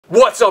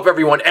What's up,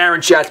 everyone?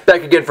 Aaron Chat's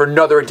back again for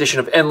another edition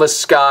of Endless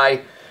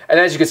Sky. And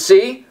as you can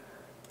see,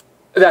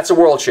 that's a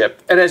world ship.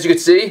 And as you can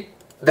see,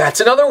 that's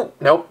another...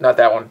 Nope, not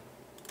that one.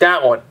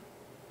 That one.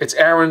 It's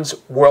Aaron's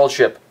world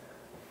ship,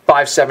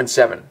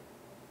 577.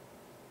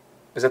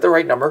 Is that the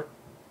right number?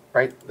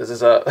 Right? This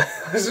is a...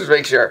 Let's just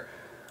make sure.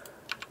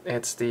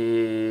 It's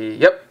the...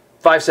 Yep,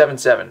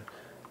 577.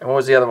 And what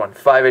was the other one?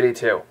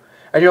 582.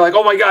 And you're like,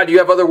 oh my god, you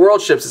have other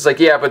world ships. It's like,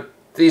 yeah, but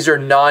these are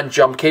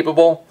non-jump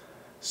capable.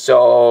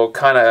 So,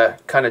 kind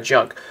of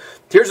junk.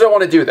 Here's what I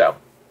want to do, though.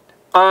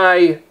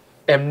 I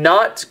am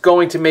not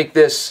going to make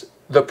this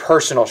the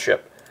personal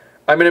ship.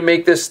 I'm going to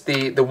make this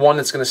the one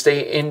that's going to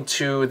stay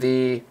into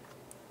the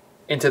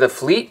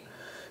fleet.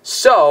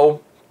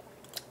 So,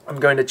 I'm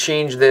going to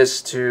change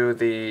this to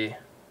the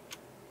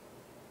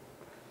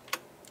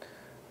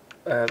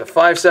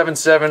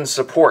 577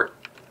 support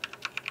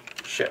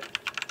ship.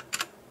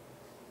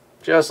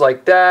 Just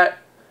like that.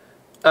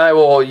 I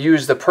will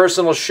use the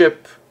personal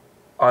ship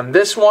on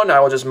this one. I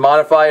will just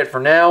modify it for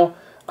now.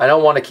 I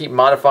don't want to keep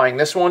modifying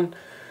this one.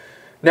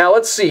 Now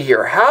let's see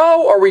here.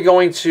 How are we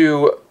going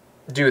to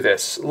do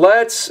this?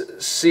 Let's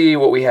see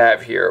what we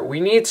have here. We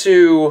need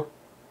to...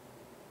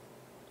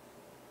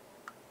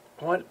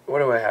 What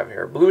do I have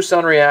here? Blue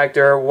Sun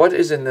Reactor. What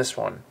is in this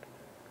one?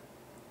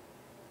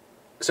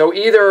 So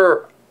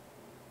either...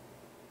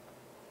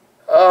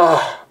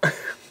 I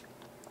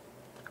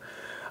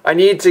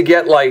need to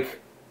get like...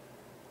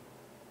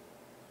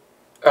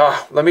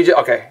 let me just...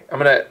 Okay, I'm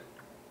gonna...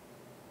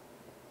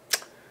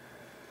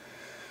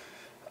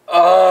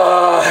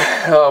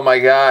 oh my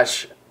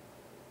gosh. It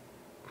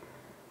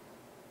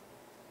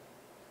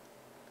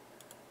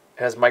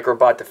has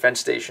microbot defense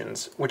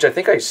stations, which I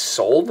think I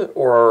sold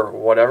or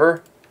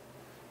whatever.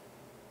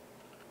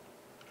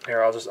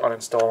 Here, I'll just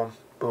uninstall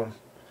them.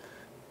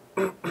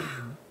 Boom.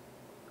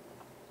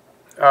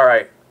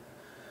 Alright.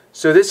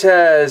 So this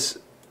has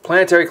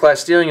planetary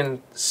class stealing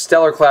and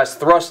stellar class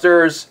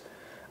thrusters.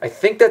 I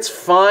think that's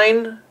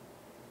fine.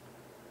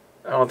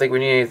 I don't think we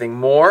need anything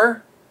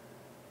more.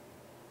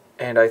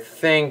 And I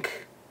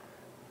think...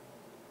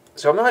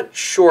 So I'm not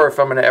sure if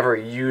I'm going to ever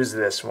use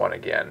this one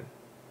again.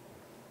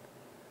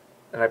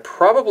 And I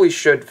probably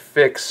should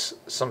fix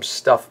some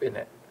stuff in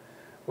it,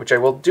 which I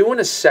will do in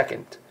a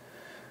second.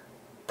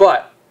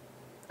 But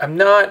I'm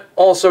not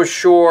also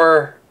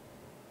sure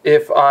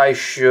if I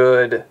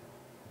should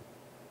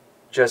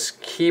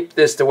just keep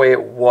this the way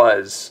it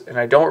was. And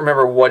I don't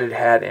remember what it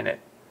had in it.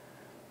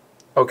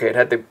 Okay, it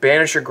had the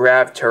Banisher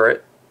Grav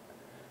turret.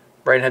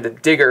 Right, it had the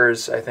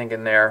diggers, I think,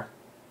 in there.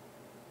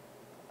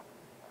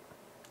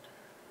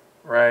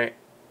 Right.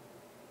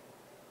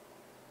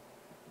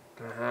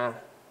 Oh,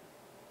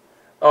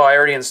 I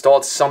already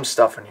installed some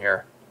stuff in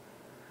here.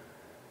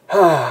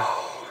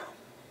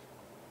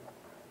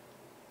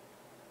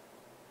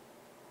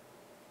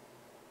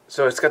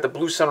 So it's got the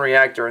Blue Sun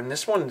Reactor, and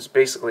this one's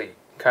basically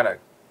kind of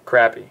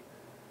crappy.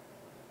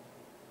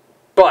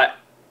 But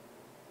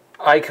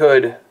I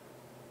could...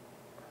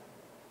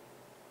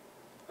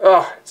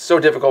 Oh, it's so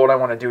difficult what I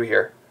want to do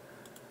here.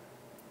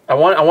 I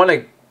want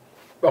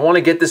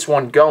to get this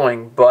one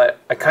going, but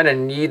I kind of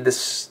need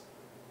this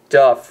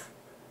stuff.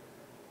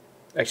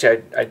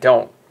 Actually, I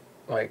don't.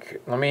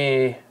 Like, let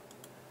me...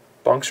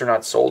 Bunks are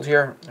not sold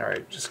here. All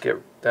right, just get...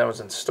 That was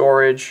in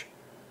storage.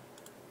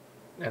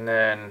 And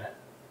then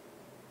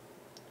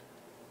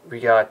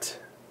we got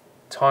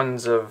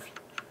tons of...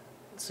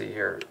 Let's see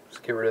here. Let's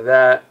get rid of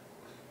that.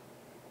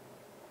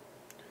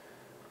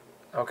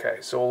 Okay,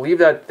 so we'll leave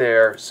that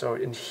there. So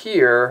in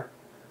here,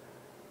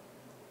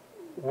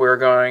 we're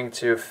going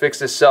to fix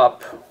this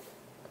up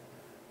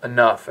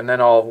enough, and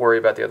then I'll worry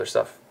about the other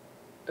stuff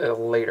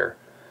later.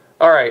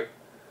 All right,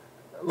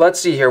 let's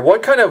see here.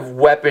 What kind of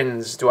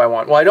weapons do I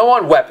want? Well, I don't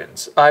want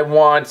weapons. I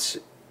want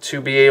to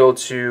be able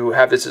to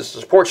have this as a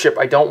support ship.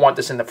 I don't want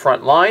this in the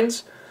front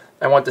lines.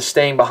 I want this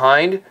staying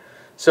behind.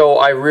 So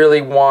I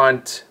really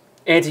want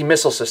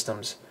anti-missile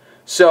systems.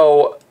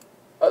 So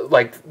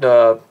like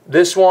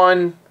this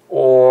one,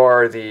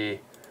 or the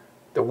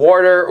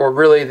Warder, or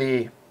really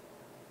the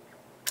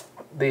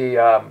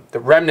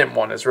Remnant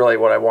one is really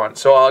what I want.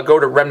 So I'll go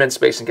to Remnant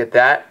Space and get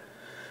that.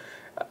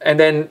 And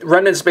then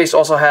Remnant Space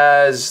also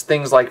has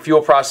things like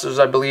fuel processors,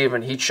 I believe,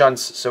 and heat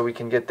shunts, so we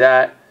can get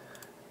that.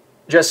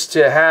 Just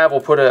to have,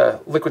 we'll put a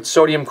liquid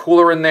sodium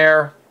cooler in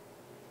there.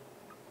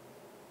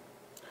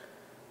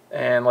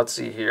 And let's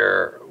see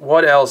here.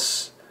 What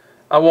else?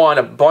 I want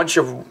a bunch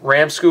of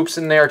ram scoops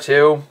in there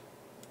too.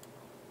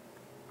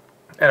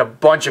 And a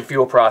bunch of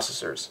fuel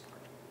processors.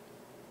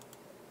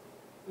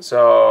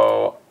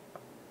 So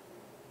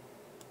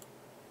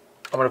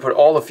I'm going to put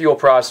all the fuel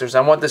processors.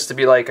 I want this to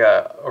be like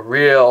a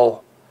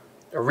real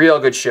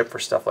good ship for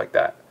stuff like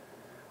that.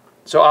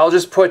 So I'll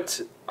just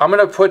put... I'm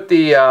going to put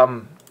the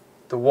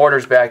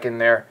Warders back in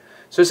there.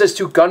 So it says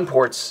 2 gun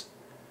ports.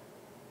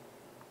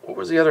 What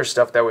was the other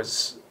stuff that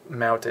was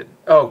mounted?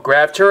 Oh,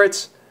 grav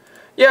turrets.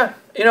 Yeah,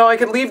 you know, I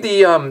could leave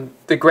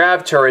the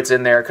grav turrets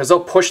in there because they'll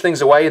push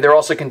things away. They're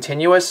also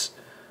continuous.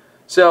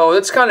 So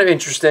that's kind of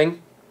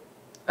interesting.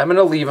 I'm going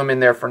to leave them in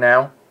there for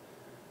now.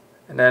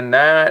 And then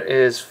that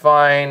is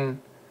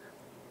fine.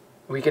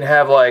 We can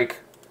have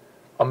like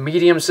a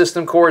medium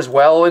system core as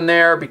well in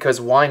there, because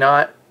why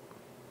not?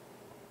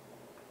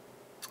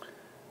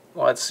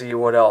 Let's see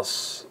what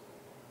else.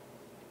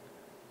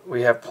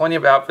 We have plenty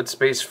of outfit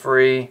space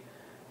free.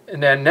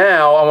 And then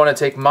now I want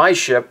to take my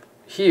ship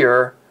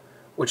here,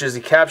 which is the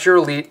Capture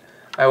Elite.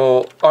 I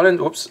will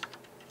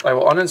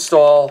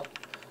uninstall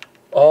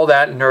all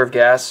that nerve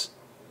gas.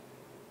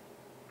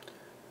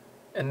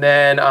 And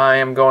then I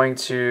am going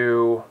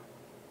to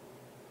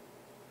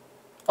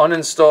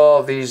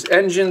uninstall these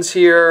engines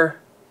here.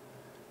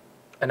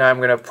 And I'm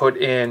going to put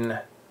in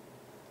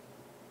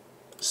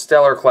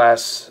Stellar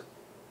class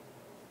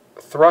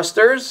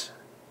thrusters.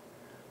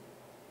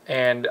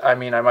 And I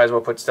mean, I might as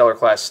well put Stellar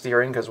class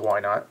steering, because why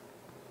not?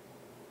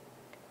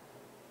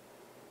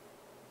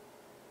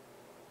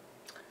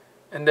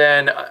 And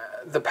then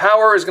the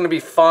power is going to be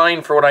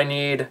fine for what I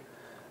need.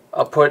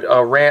 I'll put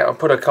a ramp. I'll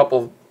put a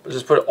couple.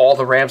 Just put all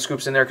the RAM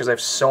scoops in there because I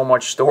have so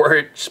much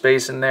storage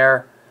space in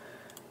there.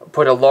 I'll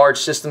put a large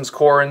systems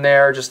core in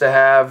there just to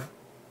have.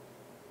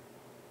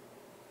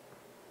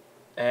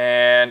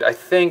 And I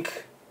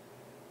think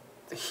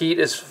the heat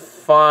is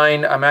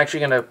fine. I'm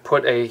actually going to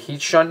put a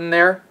heat shunt in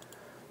there.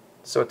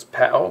 So it's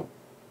oh,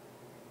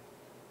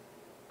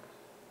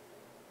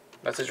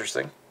 that's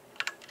interesting.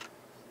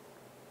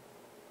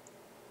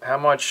 How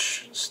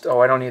much? Oh,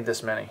 I don't need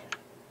this many.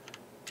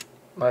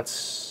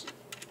 Let's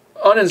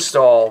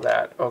uninstall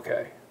that.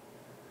 Okay.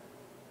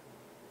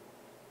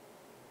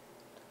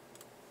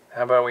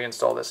 How about we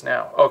install this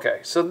now?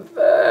 Okay, so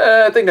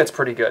I think that's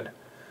pretty good.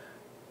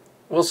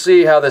 We'll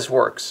see how this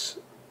works.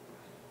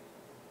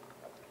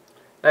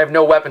 I have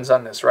no weapons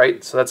on this,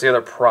 right? So that's the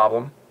other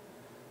problem.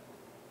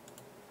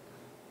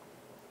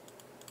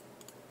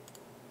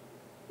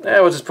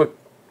 We'll just put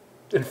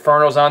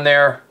Infernos on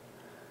there.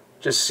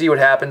 Just see what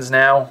happens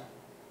now.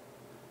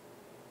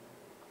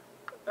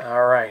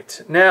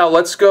 Alright, now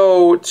let's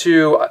go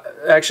to,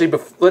 actually,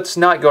 let's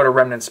not go to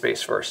Remnant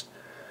Space first.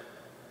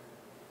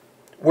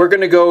 We're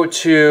going to go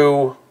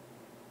to,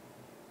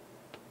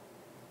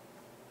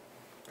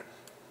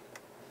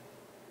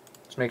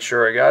 let's make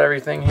sure I got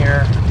everything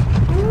here.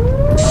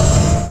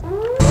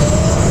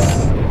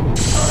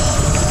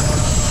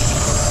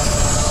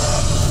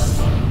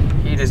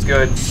 Heat is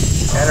good.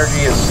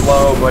 Energy is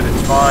slow, but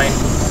it's fine.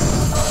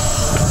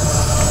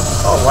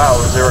 Oh wow,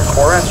 is there a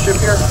Korath ship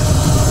here?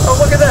 Oh,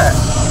 look at that!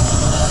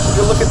 Would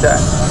you look at that?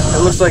 It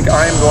looks like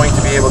I am going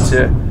to be able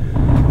to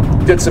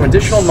get some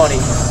additional money.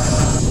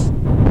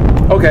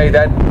 Okay,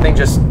 that thing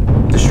just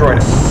destroyed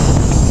it.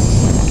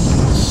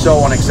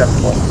 So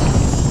unacceptable.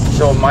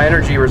 So my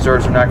energy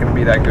reserves are not going to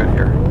be that good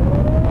here.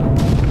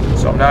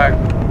 So I'm not...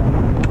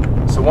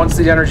 So once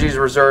the energy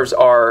reserves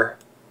are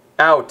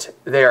out,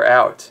 they are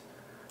out.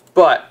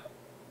 But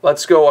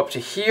let's go up to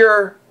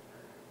here.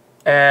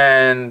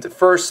 And the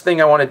first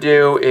thing I want to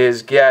do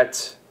is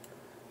get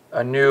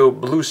a new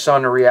Blue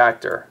Sun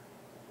reactor.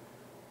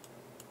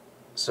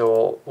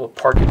 So we'll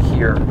park it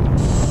here.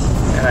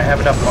 And I have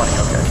enough money,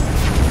 okay.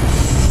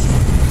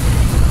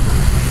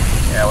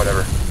 Yeah,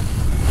 whatever.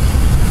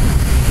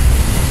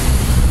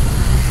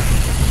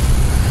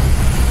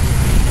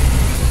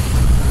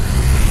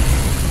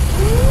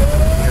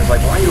 He was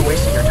like, why are you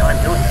wasting your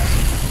time doing this?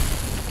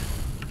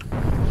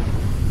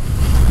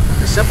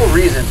 The simple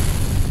reason...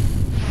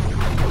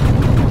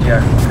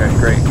 Yeah, okay,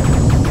 great.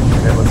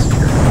 Okay, let's see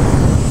here.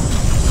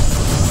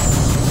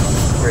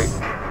 Great.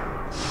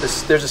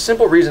 There's a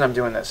simple reason I'm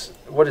doing this.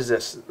 What is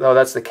this? Oh,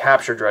 that's the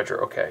capture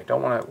dredger. Okay,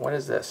 don't want to... What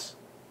is this?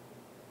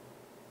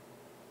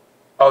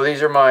 Oh,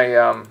 these are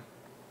my...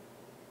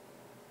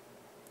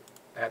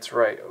 That's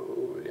right.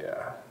 Oh,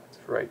 yeah. That's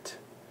right.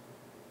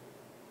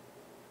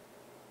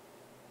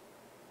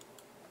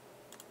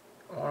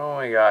 What do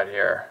we got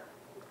here?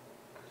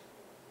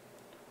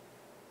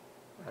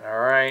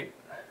 Alright.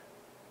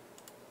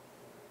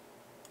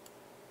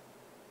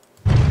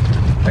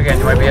 Again,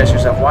 you might be asking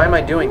yourself, why am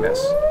I doing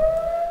this?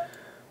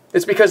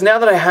 It's because now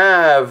that I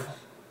have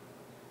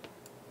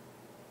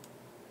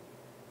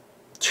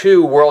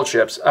 2 world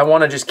ships, I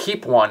want to just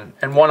keep one,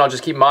 and one I'll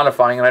just keep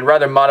modifying, and I'd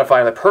rather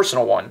modify the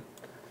personal one.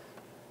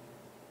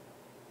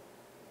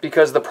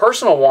 Because the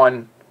personal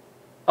one,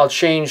 I'll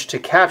change to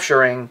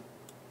capturing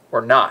or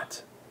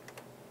not.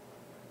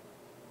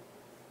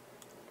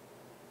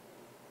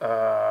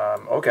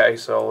 Okay,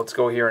 so let's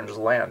go here and just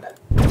land.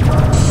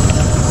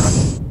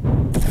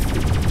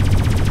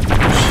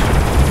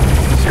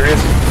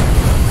 Serious?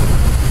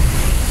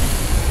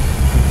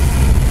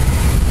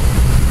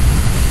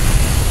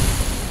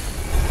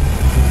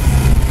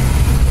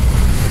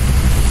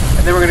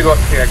 And then we're gonna go up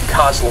to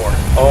Kozlor.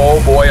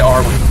 Oh boy,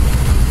 are we.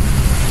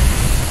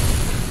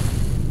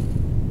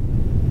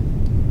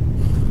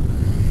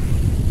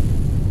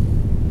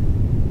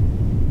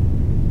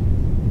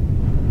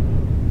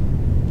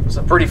 It's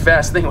a pretty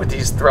fast thing with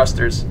these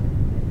thrusters.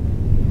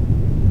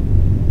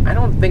 I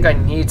don't think I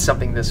need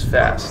something this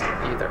fast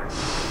either.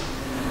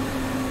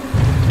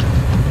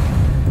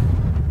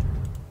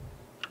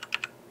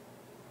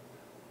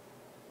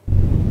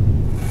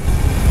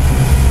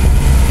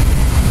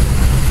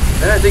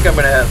 think I'm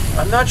gonna.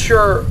 I'm not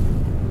sure.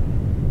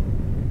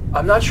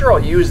 I'm not sure I'll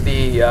use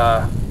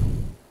the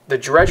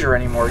dredger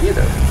anymore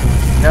either.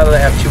 Now that I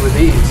have 2 of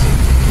these.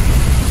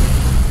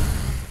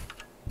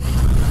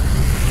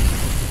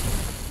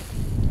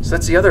 So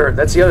that's the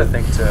other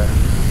thing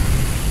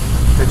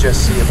to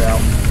just see about.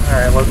 All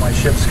right, let my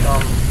ships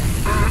come.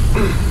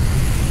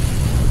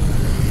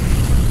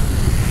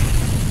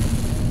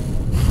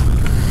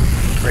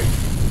 Great.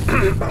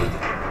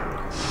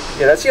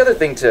 Yeah, that's the other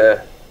thing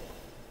to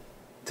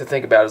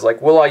think about is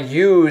like, will I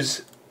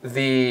use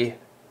this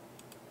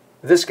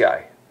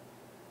guy?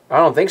 I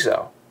don't think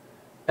so.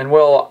 And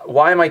well,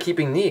 why am I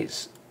keeping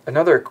these?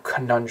 Another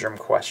conundrum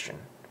question.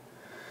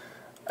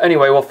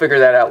 Anyway, we'll figure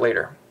that out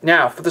later.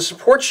 Now, for the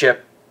support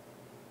ship,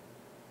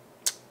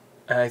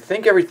 I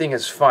think everything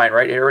is fine,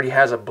 right? It already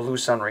has a blue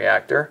sun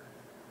reactor,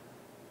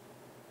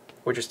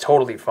 which is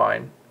totally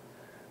fine.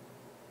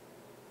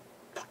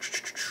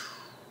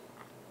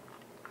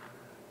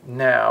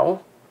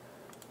 Now,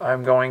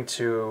 I'm going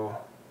to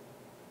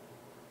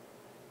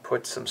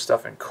put some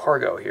stuff in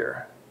cargo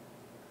here.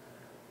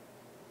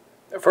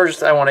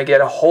 First, I want to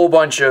get a whole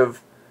bunch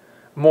of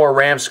more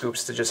RAM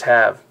scoops to just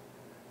have.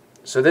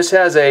 So this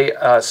has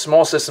a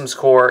small systems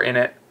core in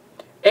it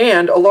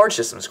and a large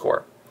systems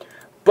core.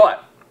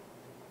 But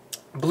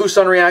blue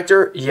sun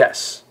reactor,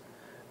 yes.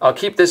 I'll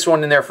keep this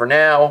one in there for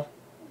now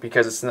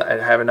because it's not,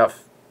 I have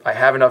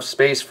enough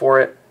space for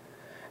it.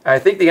 And I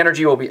think the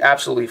energy will be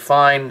absolutely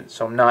fine,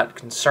 so I'm not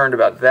concerned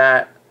about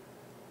that.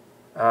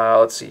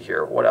 Let's see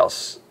here. What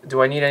else?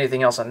 Do I need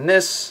anything else on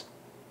this?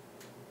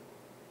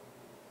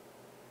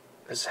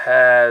 This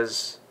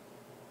has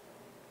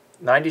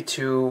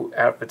 92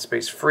 outfit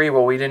space free.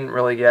 Well, we didn't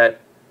really get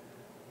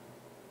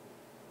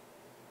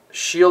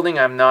shielding.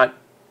 I'm not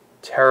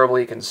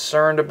terribly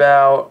concerned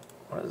about.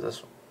 What is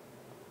this?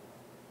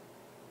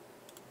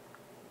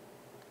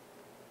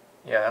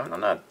 Yeah, I'm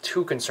not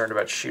too concerned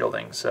about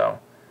shielding, so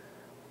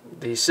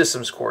the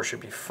systems core should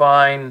be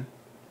fine.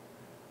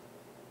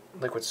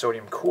 Liquid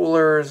sodium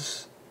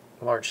coolers,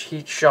 large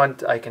heat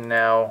shunt. I can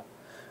now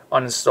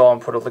uninstall and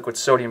put a liquid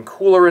sodium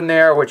cooler in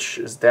there, which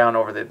is down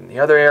over in the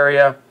other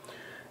area.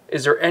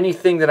 Is there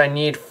anything that I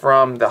need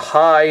from the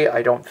high?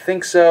 I don't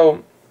think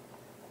so.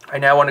 I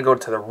now want to go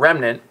to the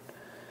remnant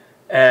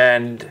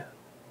and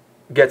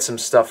get some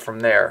stuff from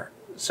there.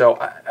 So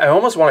I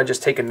almost want to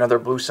just take another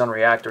blue sun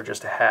reactor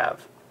just to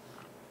have.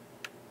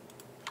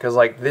 Because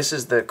like this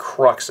is the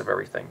crux of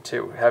everything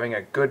too, having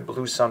a good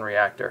blue sun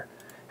reactor.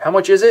 How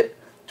much is it?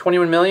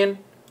 21 million?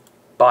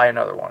 Buy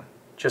another one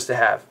just to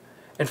have.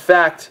 In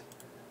fact,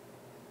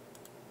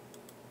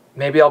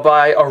 maybe I'll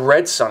buy a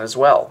red sun as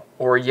well,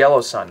 or a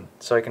yellow sun,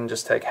 so I can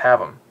just have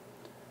them.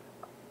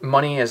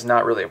 Money is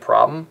not really a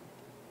problem.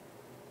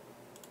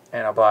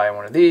 And I'll buy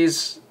one of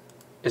these.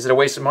 Is it a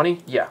waste of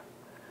money? Yeah.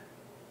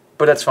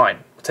 But that's fine.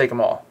 I'll take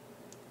them all.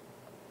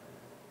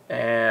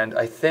 And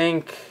I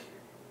think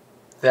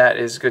that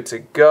is good to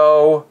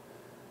go.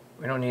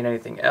 We don't need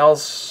anything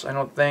else, I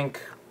don't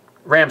think.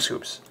 RAM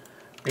scoops.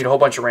 We need a whole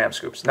bunch of RAM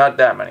scoops. Not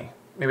that many.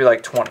 Maybe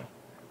like 20.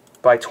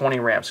 Buy 20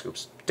 RAM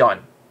scoops.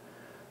 Done.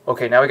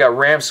 Okay, now we got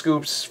RAM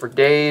scoops for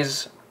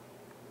days.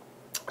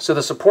 So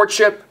the support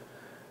ship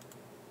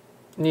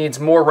needs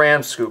more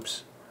RAM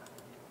scoops.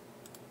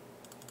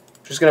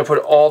 Just going to put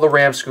all the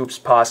RAM scoops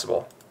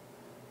possible.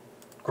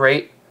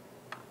 Great.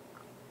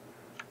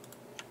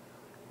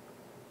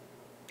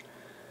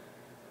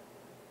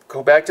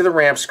 Go back to the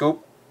RAM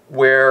scoop.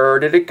 Where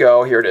did it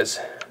go? Here it is.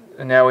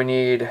 And now we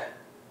need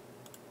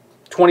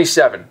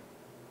 27.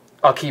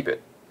 I'll keep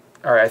it.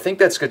 All right, I think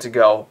that's good to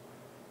go.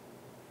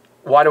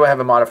 Why do I have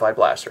a modified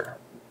blaster?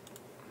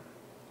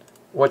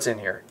 What's in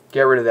here?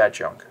 Get rid of that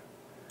junk.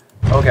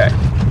 Okay.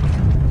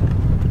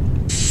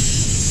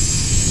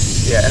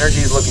 Yeah, energy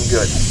is looking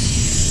good.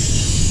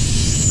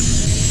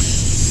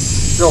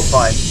 Still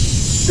fine.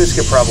 This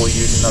could probably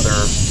use another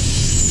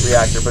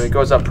reactor, but it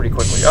goes up pretty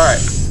quickly. All right,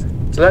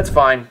 so that's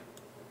fine.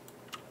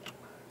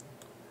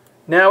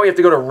 Now we have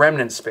to go to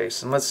remnant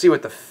space, and let's see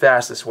what the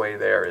fastest way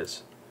there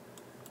is.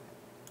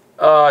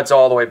 It's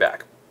all the way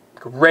back.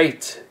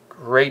 Great.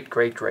 Great,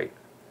 great, great.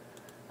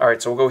 All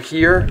right, so we'll go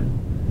here.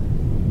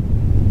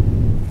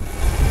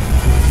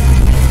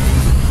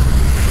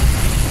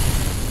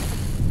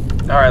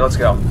 All right, let's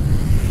go.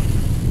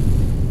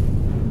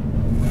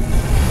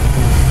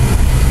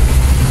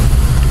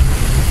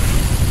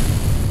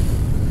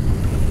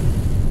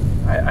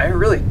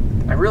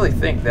 I really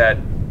think that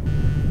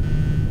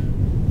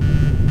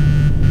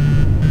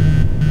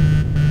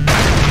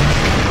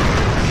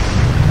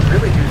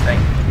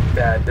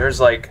that there's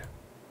like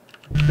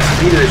the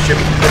speed of the ship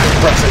is pretty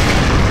impressive.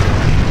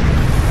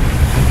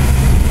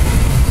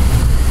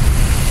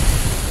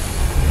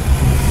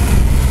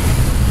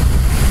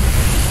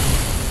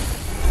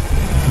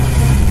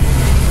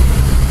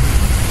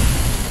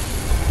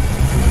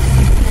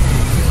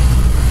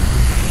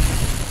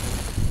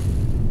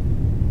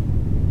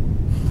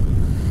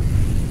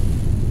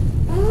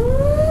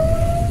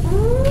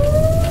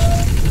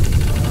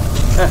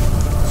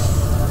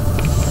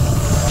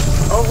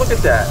 Oh, look at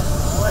that.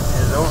 What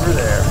is over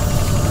there?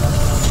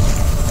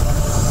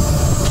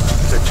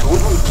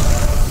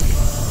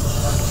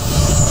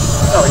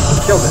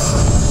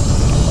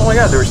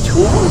 yeah, there's 2 of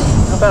them.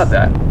 How about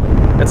that?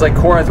 It's like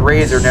Corinth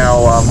raids are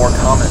now more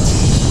common.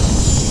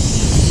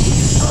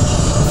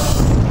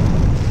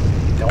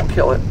 Don't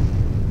kill it.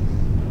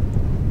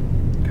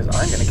 Because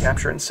I'm going to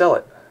capture it and sell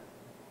it.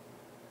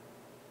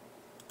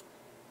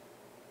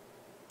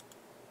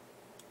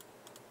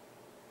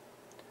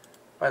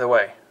 By the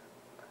way.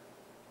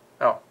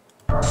 Oh.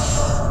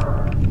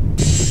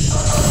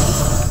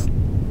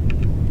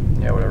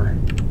 Yeah, whatever.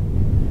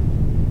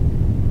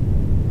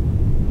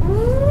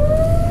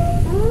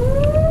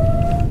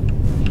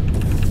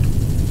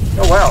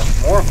 Oh wow,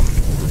 more of them.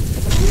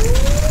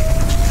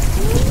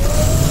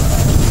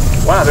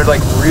 Wow, they're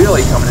like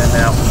really coming in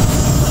now.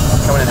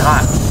 Coming in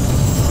hot.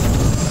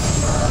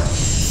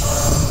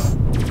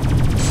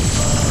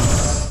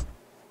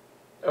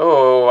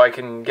 Oh, I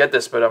can get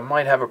this, but I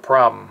might have a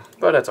problem.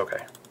 But that's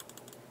okay.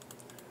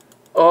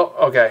 Oh,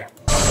 okay.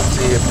 Let's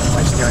see if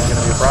my steering's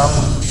gonna be a problem.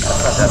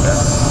 That's not that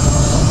bad.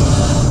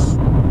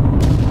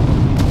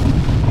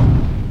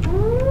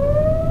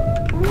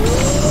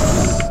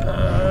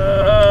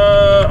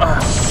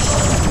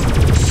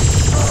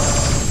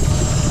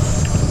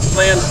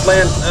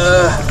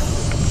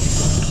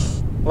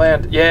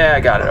 Land. Yeah,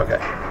 I got it. Okay.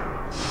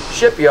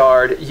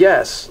 Shipyard.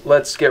 Yes.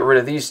 Let's get rid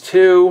of these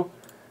 2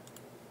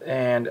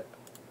 and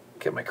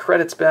get my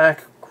credits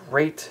back.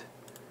 Great.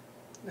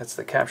 That's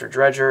the capture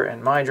dredger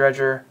and my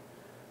dredger.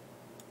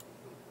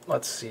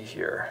 Let's see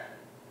here.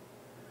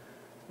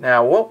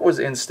 Now, what was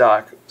in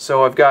stock?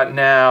 So I've got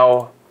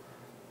now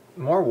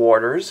more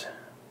waters.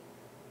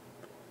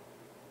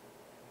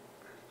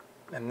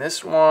 And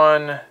this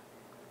one...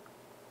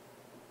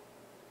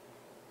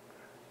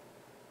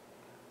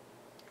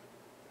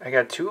 I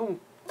got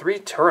 3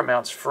 turret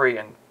mounts free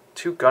and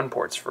 2 gun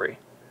ports free.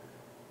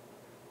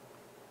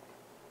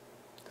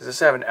 Does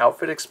this have an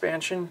outfit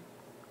expansion?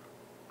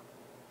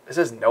 It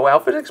says no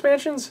outfit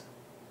expansions?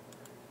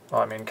 Well,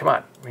 I mean, come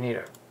on. We need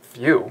a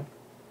few.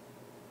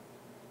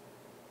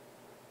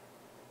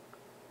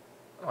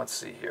 Let's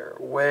see here.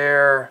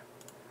 Where?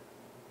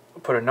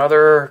 I'll put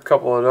another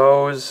couple of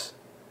those.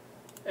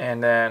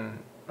 And then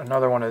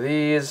another one of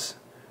these.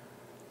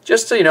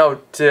 Just so, you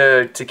know,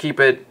 to keep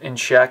it in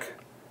check.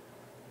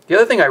 The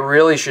other thing I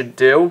really should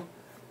do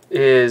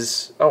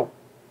is... Oh,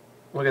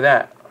 look at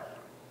that.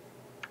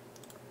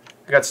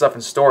 I got stuff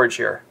in storage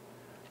here.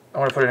 I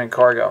want to put it in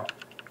cargo.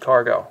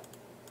 Cargo.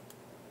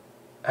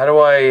 How do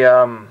I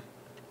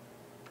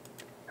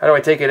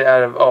take it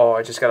out of... Oh,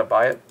 I just got to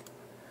buy it?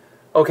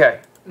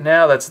 Okay,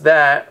 now that's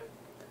that.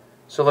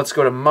 So let's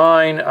go to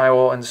mine. I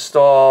will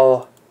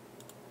install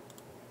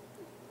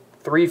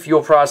 3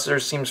 fuel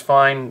processors. Seems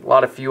fine. A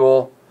lot of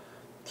fuel.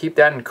 Keep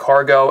that in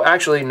cargo.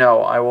 Actually,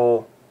 no. I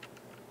will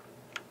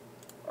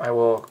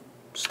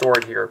store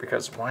it here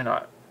because why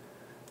not?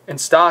 In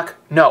stock?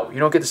 No, you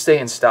don't get to stay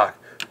in stock.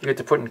 You get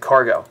to put in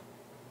cargo.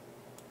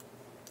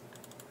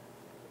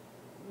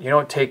 You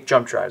don't take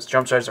jump drives.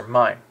 Jump drives are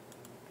mine.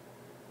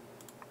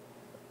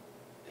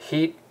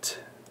 Heat,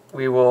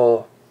 we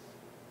will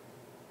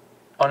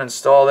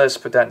uninstall this,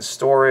 put that in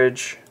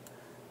storage.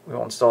 We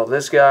will install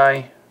this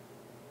guy.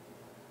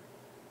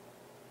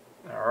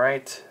 All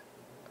right.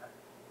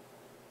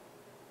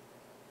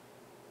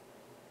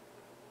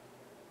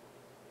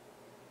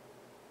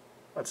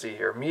 Let's see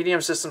here.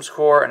 Medium systems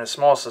core and a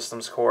small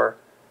systems core.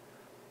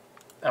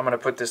 I'm going to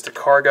put this to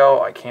cargo.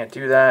 I can't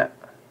do that.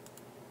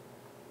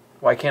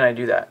 Why can't I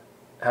do that?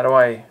 How do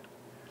I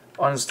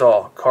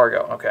uninstall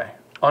cargo? Okay.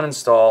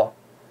 Uninstall.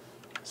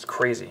 It's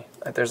crazy.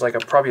 There's like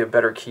probably a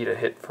better key to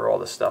hit for all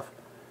this stuff.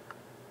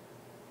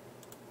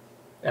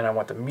 And I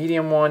want the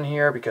medium one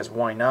here because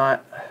why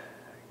not?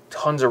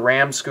 Tons of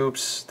RAM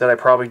scoops that I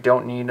probably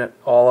don't need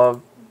all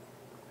of.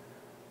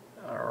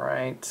 All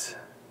right.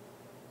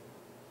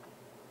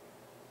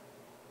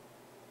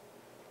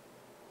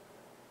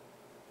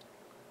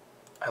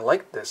 I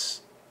like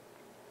this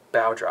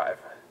bow drive.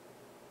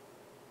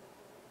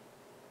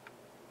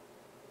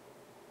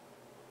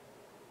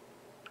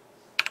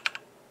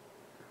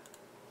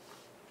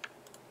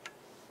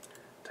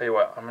 Tell you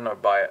what, I'm going to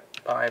buy it.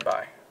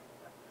 Buy.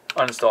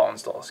 Uninstall,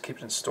 install. Let's keep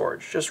it in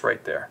storage, just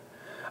right there.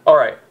 All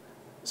right,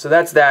 so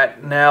that's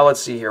that. Now let's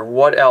see here.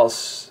 What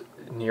else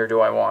in here do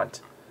I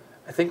want?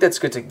 I think that's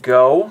good to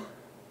go.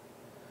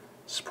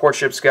 Support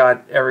ship's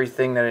got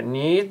everything that it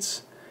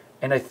needs.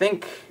 And I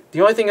think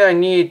the only thing I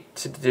need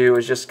to do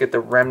is just get the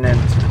remnant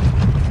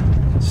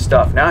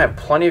stuff. Now I have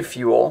plenty of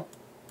fuel.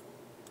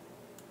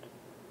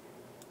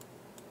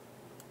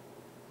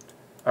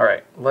 All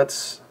right,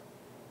 let's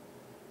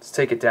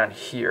take it down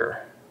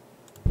here.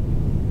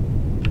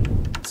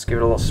 Let's give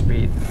it a little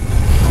speed.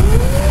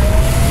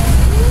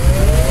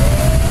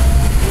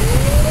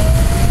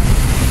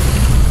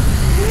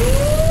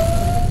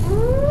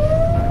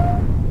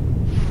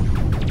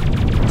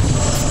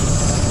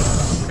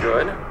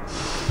 Good.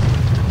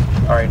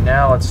 All right,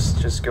 now let's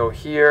just go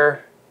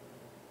here.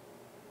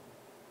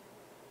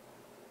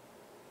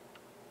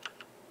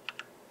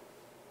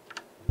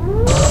 Give it a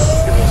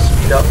little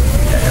speed up.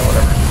 Yeah,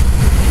 whatever.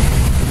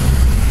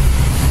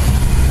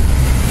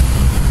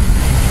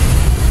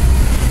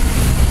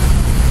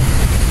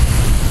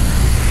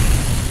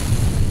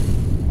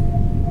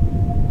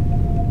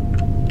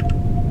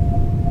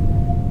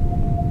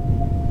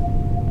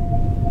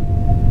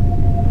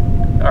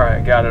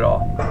 I got it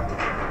all.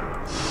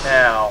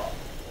 Now,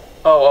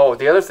 oh,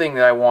 the other thing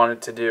that I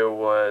wanted to do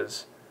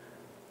was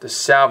the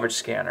salvage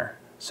scanner.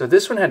 So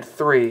this one had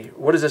 3.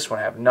 What does this one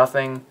have?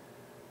 Nothing.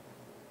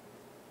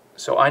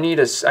 So I need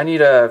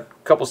a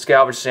couple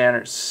salvage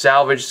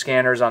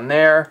scanners on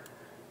there.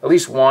 At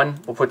least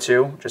 1. We'll put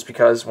 2, just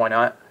because. Why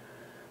not?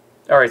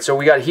 All right. So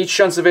we got heat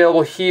shunts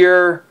available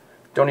here.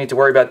 Don't need to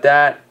worry about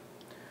that.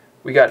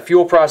 We got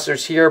fuel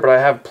processors here, but I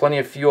have plenty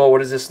of fuel. What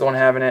does this one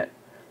have in it?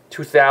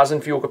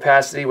 2,000 fuel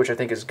capacity, which I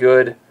think is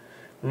good.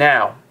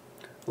 Now,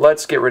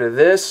 let's get rid of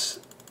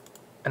this.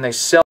 And they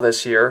sell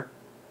this here.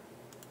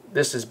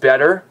 This is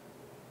better.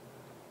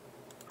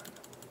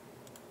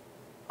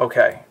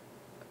 Okay.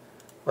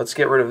 Let's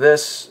get rid of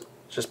this.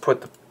 Just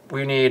put the...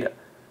 We need...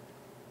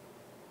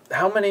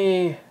 How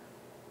many?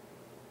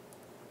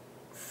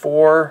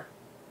 4?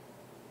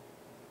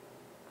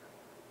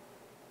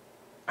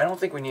 I don't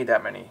think we need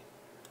that many.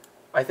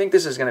 I think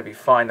this is going to be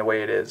fine the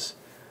way it is.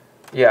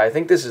 Yeah, I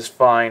think this is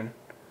fine.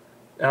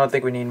 I don't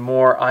think we need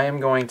more. I am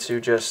going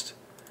to just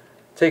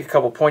take a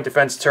couple point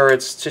defense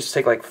turrets. Just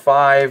take like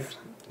 5.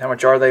 How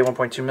much are they?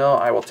 1.2 mil.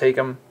 I will take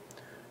them.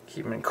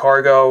 Keep them in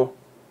cargo.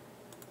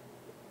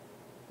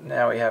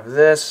 Now we have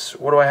this.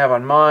 What do I have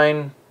on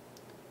mine?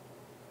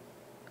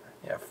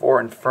 Yeah,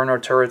 4 Inferno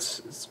turrets.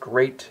 It's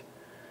great.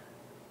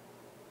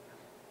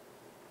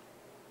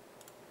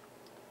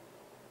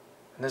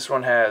 And this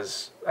one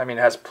has, I mean,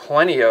 it has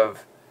plenty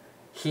of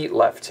heat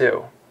left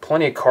too.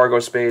 Plenty of cargo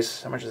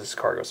space. How much is this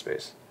cargo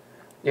space?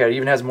 Yeah, it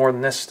even has more than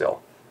this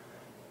still.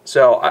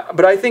 So,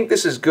 but I think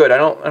this is good. I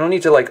don't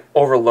need to like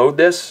overload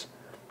this.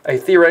 I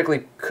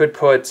theoretically could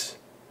put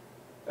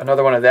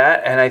another one of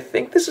that, and I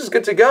think this is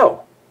good to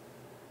go.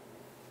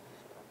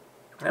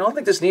 I don't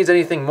think this needs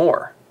anything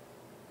more.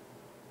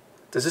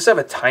 Does this have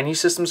a tiny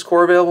systems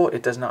core available?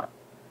 It does not.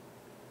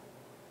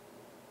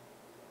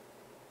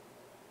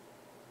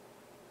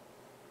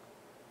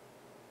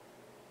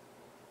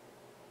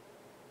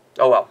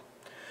 Oh well.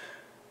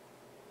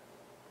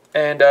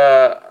 And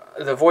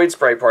the void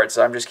sprite parts,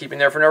 I'm just keeping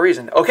there for no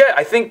reason. Okay,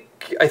 I think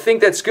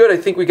that's good. I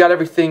think we got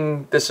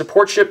everything. The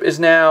support ship is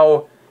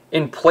now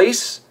in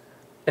place.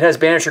 It has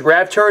Banisher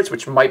grav turrets,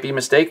 which might be a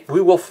mistake.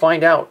 We will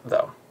find out,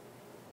 though.